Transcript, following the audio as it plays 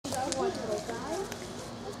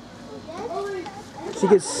She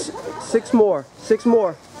gets 6 more. 6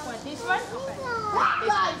 more. What, this one? Okay. This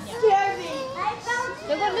one, yeah.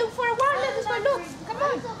 They're going to look for a worm. Let's go look. Come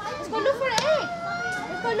on. Let's go look for an egg.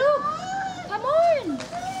 Let's go look. Come on.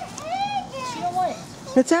 She don't want it.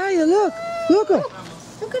 Natalia, look. Look.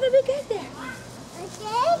 Look at the big egg there.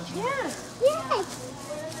 Yeah. Yes.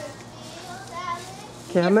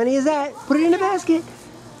 Okay, how many is that? Put it in the basket.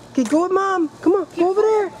 Okay, go with Mom. Come on, go over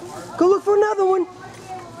there. Go look for another one.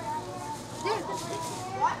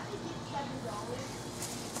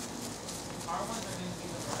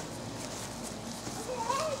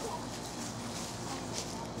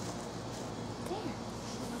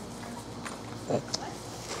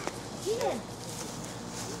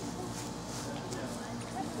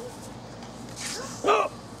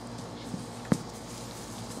 Oh.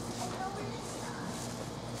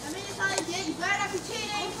 You better not be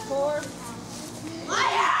cheating. 4.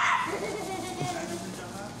 Liar! Look at there.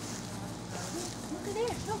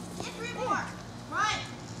 Look. Get 3 more. Right.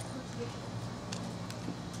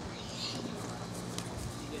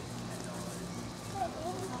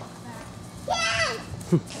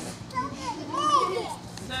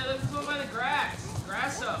 Now let's go by the grass.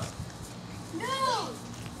 Grass up. No.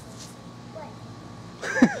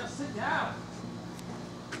 Just sit down.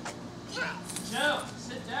 Joe,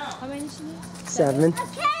 sit down. How many she needs? 7.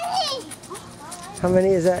 Okay. How many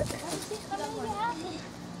is that? 3,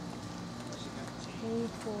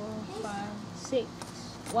 4, 5, 6.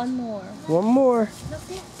 1 more. 1 more. Look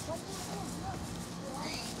there.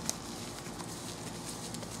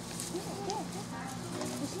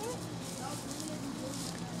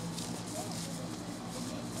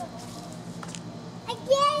 I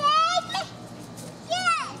get it.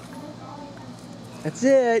 Yes. That's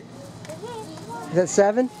it. Is that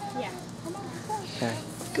 7? Yeah. Okay.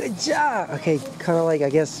 Good job. Okay, kind of like, I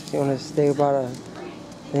guess you want to stay about a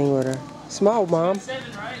thing with her. Smile, Mom.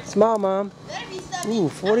 7, right? Smile, Mom. Better be 7. Ooh,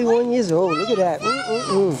 41 years old. Look at that.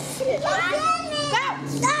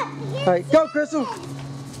 All right, go, Krystal.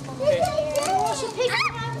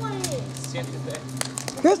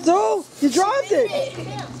 Krystal, you dropped it.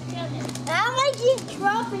 How am I keep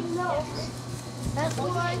dropping those? That's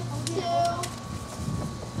 1, 2.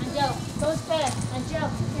 Angelle, go fast.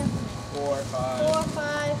 Angelle, careful. 4, 5, 4,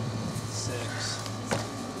 5.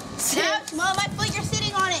 6. Ouch, Mom, my foot, you're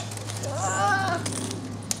sitting on it.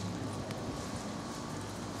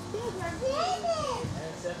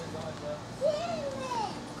 And 7 gone, Joe.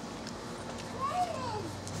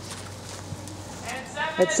 And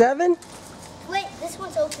 7. At 7? Wait, this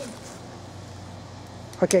one's open.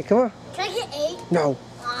 Okay, come on. Can I get 8? No.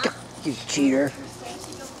 God, you cheater.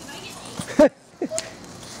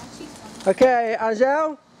 Okay,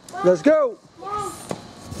 Angelle, let's go. Mom,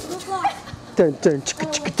 look up. Dun, dun, chicka,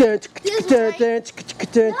 chicka, dun, chicka, chicka, dun, dun, chicka, chicka,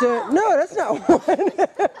 dun, dun. No, that's not one.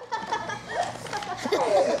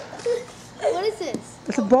 What is this?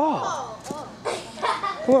 It's a ball. Oh.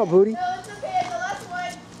 Come on, booty. No, it's okay. The last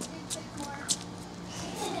one. 6 more.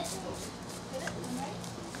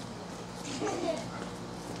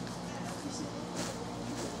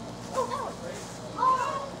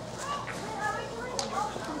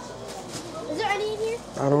 Is there any in here?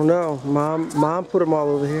 I don't know. Mom put them all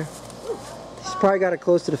over here. She's probably got it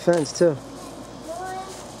close to the fence, too. 1,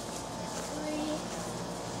 3.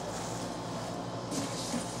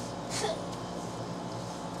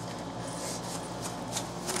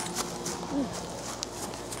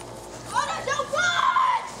 Oh, no, don't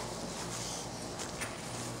run!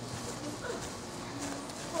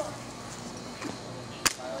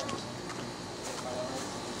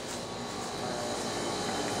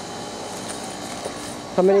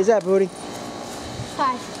 How many is that, booty? 5.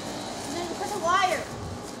 There's a wire.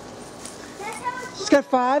 She's got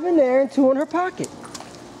 5 in there and 2 in her pocket.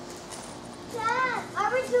 Dad,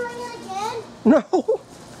 are we doing it again? No.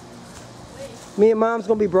 Me and Mom's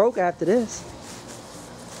gonna be broke after this.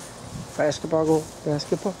 Basketball goal.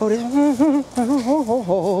 Basketball. Oh, this.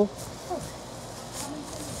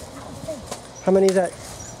 How many is that?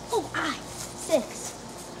 Oh, 6.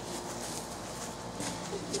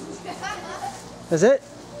 That's it?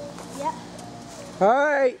 Yep. All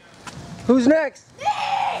right. Who's next? Me!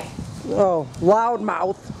 Oh,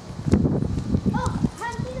 loudmouth. Oh,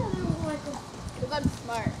 how did you know there was one? Because I'm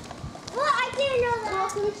smart. Well, I didn't know that.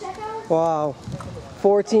 Can we check out? Wow.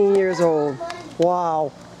 14 years old.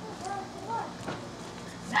 Wow.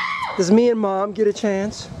 Does me and Mom get a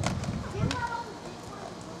chance?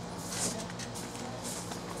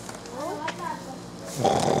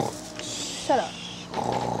 Shut up.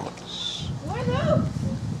 What are those?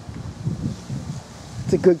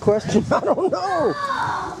 It's a good question. I don't know.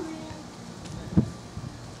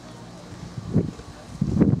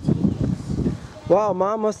 Wow,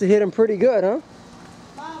 Mom must have hit him pretty good, huh?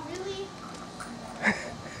 Mom, really?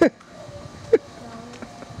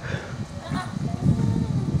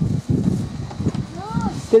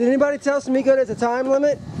 Did anybody tell Sumiko there's a time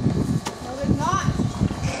limit? No, there's not.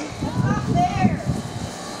 It's not there.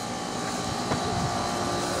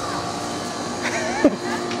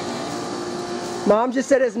 Mom just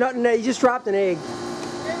said there's nothing there. You just dropped an egg.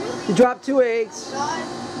 You dropped 2 eggs.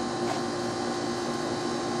 God.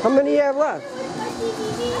 How many you have left? 3.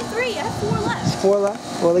 I have 4 left. 4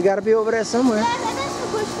 left. Well, they got to be over there somewhere.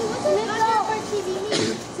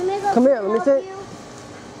 Come here, let me see.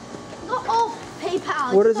 Oh,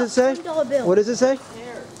 PayPal. What does it say? $20 bill. What does it say?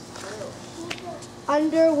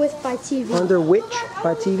 Under with by TV. Under which?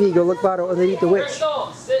 By TV. Go look by the, underneath the witch.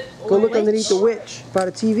 Krystal, sit. Go look underneath the witch by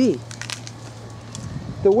the TV.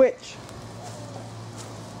 The witch.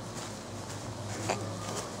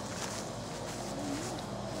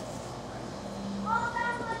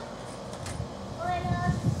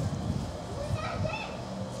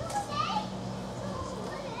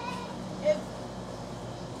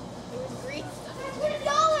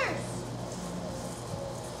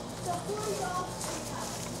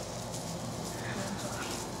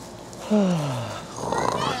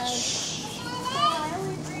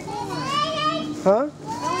 Huh?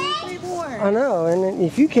 Only 3 more. I know, and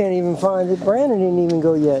if you can't even find it, Brandon didn't even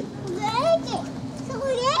go yet.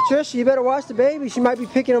 Trish, you better watch the baby. She might be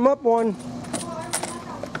picking him up one.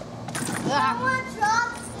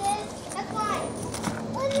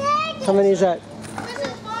 How many is that?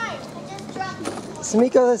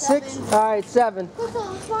 Sumiko, that's 6? All right, 7.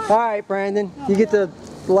 All right, Brandon. You get the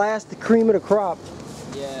last cream of the crop.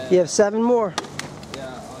 Yeah. You have 7 more. Yeah,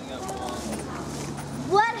 I only got 1.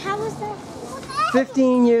 What? How was that?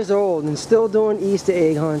 15 years old and still doing Easter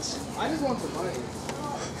egg hunts. I just want some money.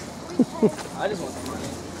 I just want some money,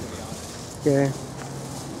 to be honest. Yeah.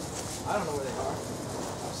 I don't know where they are.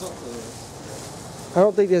 I'm so clueless. I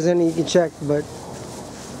don't think there's any you can check, but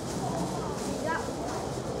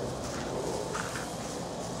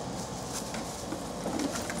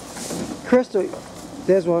Krystal,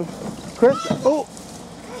 there's one. Krystal, oh,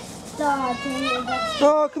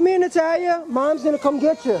 oh, come here, Natalia. Mom's gonna come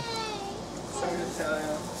get you. Sorry,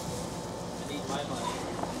 Natalia. I need my money.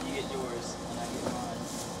 You get yours, and I get mine.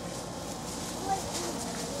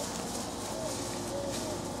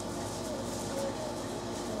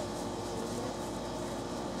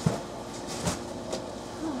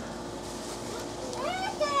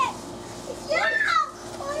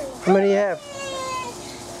 How many you have?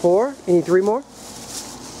 4? You need 3 more?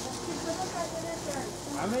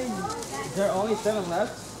 I mean, there are only 7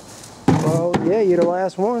 left. Oh, yeah, you're the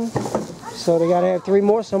last one. So they gotta have 3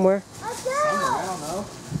 more somewhere. Somewhere, I don't know.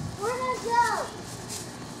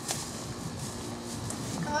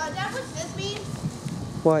 Dad, what's this mean?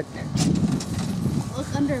 What? Look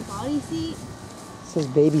under body seat. It says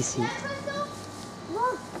baby seat.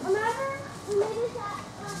 Look, remember? We made this at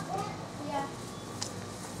yeah.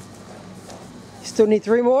 You still need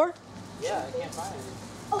 3 more? Yeah, I can't find it.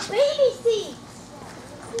 Oh, baby seat.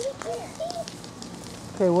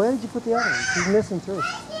 Okay, where did you put the other one? He's missing 3.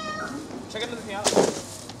 Check under the piano.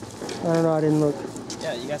 I don't know, I didn't look.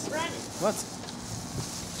 Yeah, you guys. What?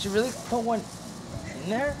 Did you really put one in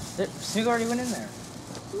there? Sumiko already went in there.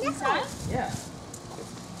 Inside? Yeah.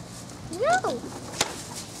 No. No.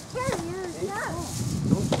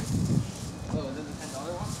 Oh, is it the $10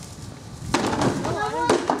 one?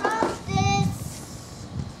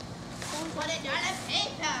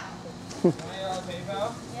 $20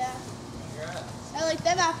 PayPal? Yeah. Congrats. I like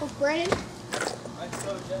them apples, Brandon. I'm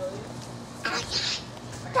so jelly.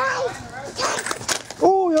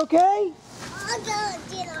 Oh, you okay?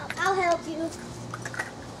 I'll help you.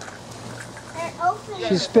 They're open.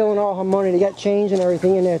 She's spilling all her money. They got change and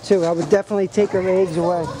everything in there too. I would definitely take her eggs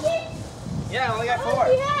away. Yeah, I only got How much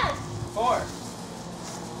do you 4. have? 4.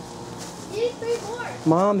 You need 3 more.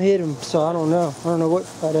 Mom hit him, so I don't know. I don't know what.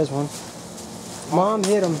 Oh, there's one. Mom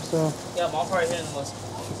hit him, so Yeah, Mom probably hit in the most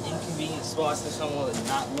inconvenient spots that someone would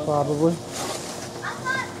not look. probably. I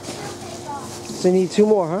thought it was So you need 2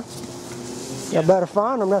 more, huh? You better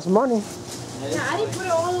find them. That's money. Yeah, I didn't put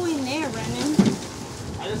it all the way in there, Brandon.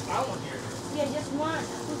 I just found one here. Yeah, just one.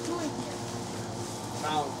 Just one here.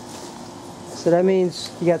 Found So that means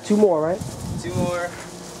you got 2 more, right? 2 more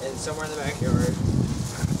and somewhere in the backyard.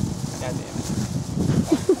 God damn it.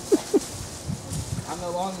 I'm the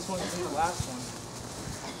longest one in the last one.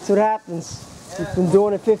 That's what happens. You've been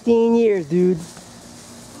doing it 15 years, dude.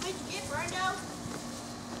 What did you get, Brando?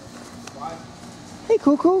 Why? Hey,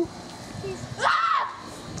 Cuckoo.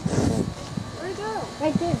 Where'd it go?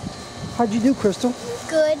 right there. How'd you do, Krystal?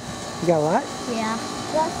 Good. You got a lot? Yeah.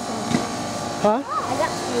 That's some. Huh? I got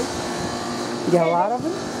two. You got a lot of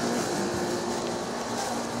them?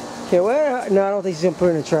 Okay, where? No, I don't think she's gonna put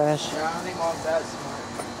it in the trash. Yeah, I don't think Mom's that smart.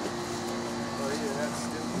 Oh, yeah, that's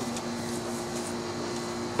stupid.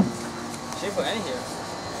 She didn't put any here.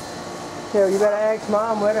 Okay, you better ask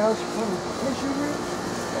Mom where the hell she put them.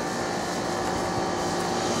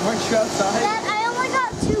 Weren't you outside? Dad, I only got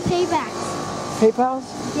 2 paybacks. PayPal's?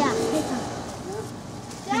 Yeah, PayPal.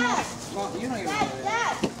 Dad! Mom, you don't even Dad, know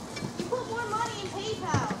that. Dad! You put more money in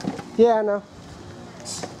PayPal. Yeah, I know.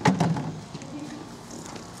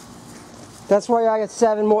 That's why I got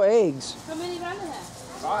 7 more eggs. How many do I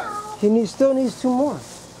have? 5. He still needs 2 more.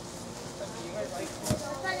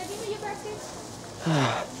 Give me your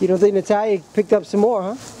basket. You don't think Natalia picked up some more,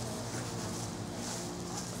 huh?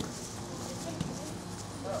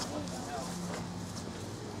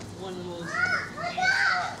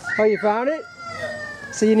 Oh, you found it?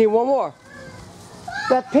 Yeah. So you need 1 more.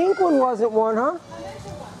 That pink one wasn't one, huh?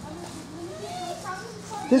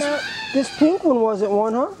 This pink one wasn't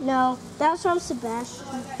one, huh? No, that was from Sebastian.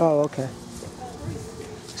 Oh, okay.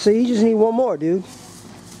 So you just need 1 more, dude.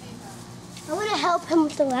 I want to help him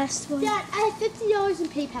with the last one. Dad, I have $50 in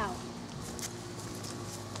PayPal.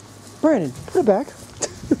 Brandon, put it back.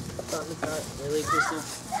 Really, Krystal?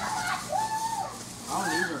 I don't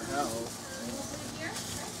need your help.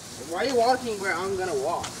 Why are you walking where I'm gonna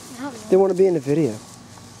walk? They want to be in the video.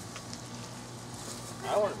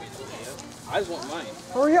 I don't want to be in the video. I just want mine.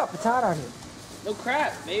 Hurry up, it's hot out here. No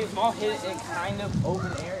crap. Maybe Mom hit it in kind of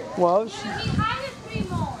open area. Well, He hided 3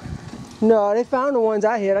 more. no, they found the ones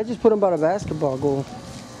I hit. I just put them by the basketball goal.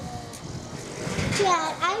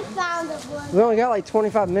 Dad, I found the one. We only got like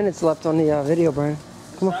 25 minutes left on the video, Brandon.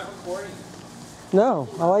 Come on. Stop recording. No,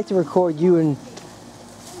 I like to record you in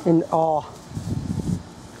awe.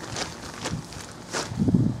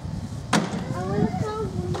 I want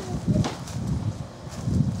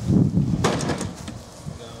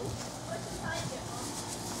to find one.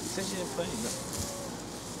 Since you didn't put anything.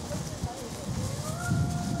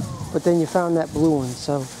 But then you found that blue one,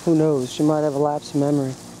 so who knows? She might have a lapse in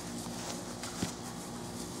memory.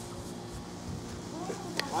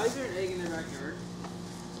 Why is there an egg in the backyard?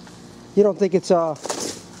 You don't think it's Let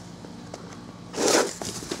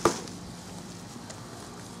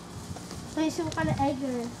me see what kind of egg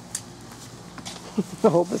there is. I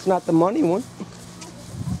hope it's not the money one.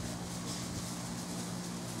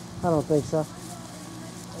 I don't think so.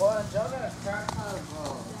 Well, Angelle got a crap ton of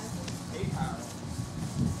PayPal.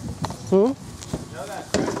 Hmm? Angelle got a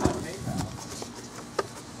crap ton of PayPal.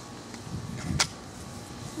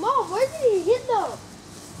 Mom, where did he hit those?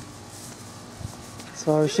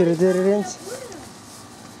 So I should have did it in.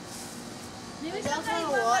 Maybe somebody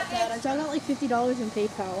got what, Dad? I got like $50 in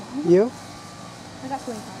PayPal. You? I got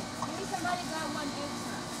 25. Maybe somebody got 1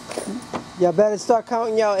 extra. Y'all better start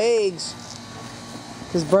counting y'all eggs.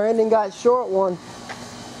 Because Brandon got short one.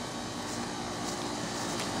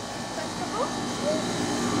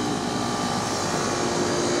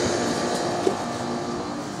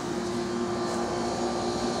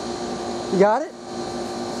 You got it?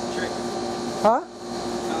 Trick. Huh?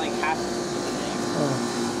 Not like half of the name.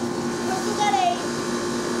 Purple got 8.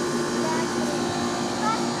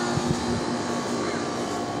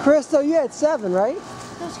 Krystal, you had 7, right?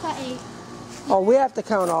 Those got 8. Oh, we have to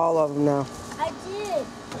count all of them now. I did.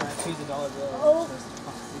 And I choose $1 bill. Oh.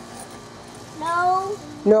 No.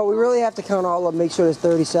 No, we really have to count all of them, make sure there's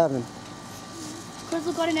 37.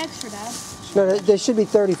 Krystal got an extra, Dad. No, there should be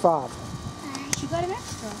 35. She got an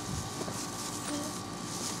extra.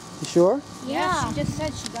 You sure? Yeah, she just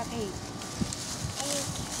said she got 8.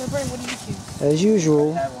 So, Brandon, what do you choose? As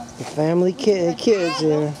usual, I have one. the family kids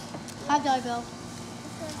here. $5 bill.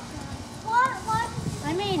 What?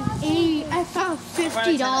 I made 80. I found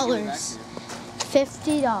 $50.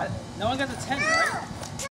 $50. No one got the 10, right?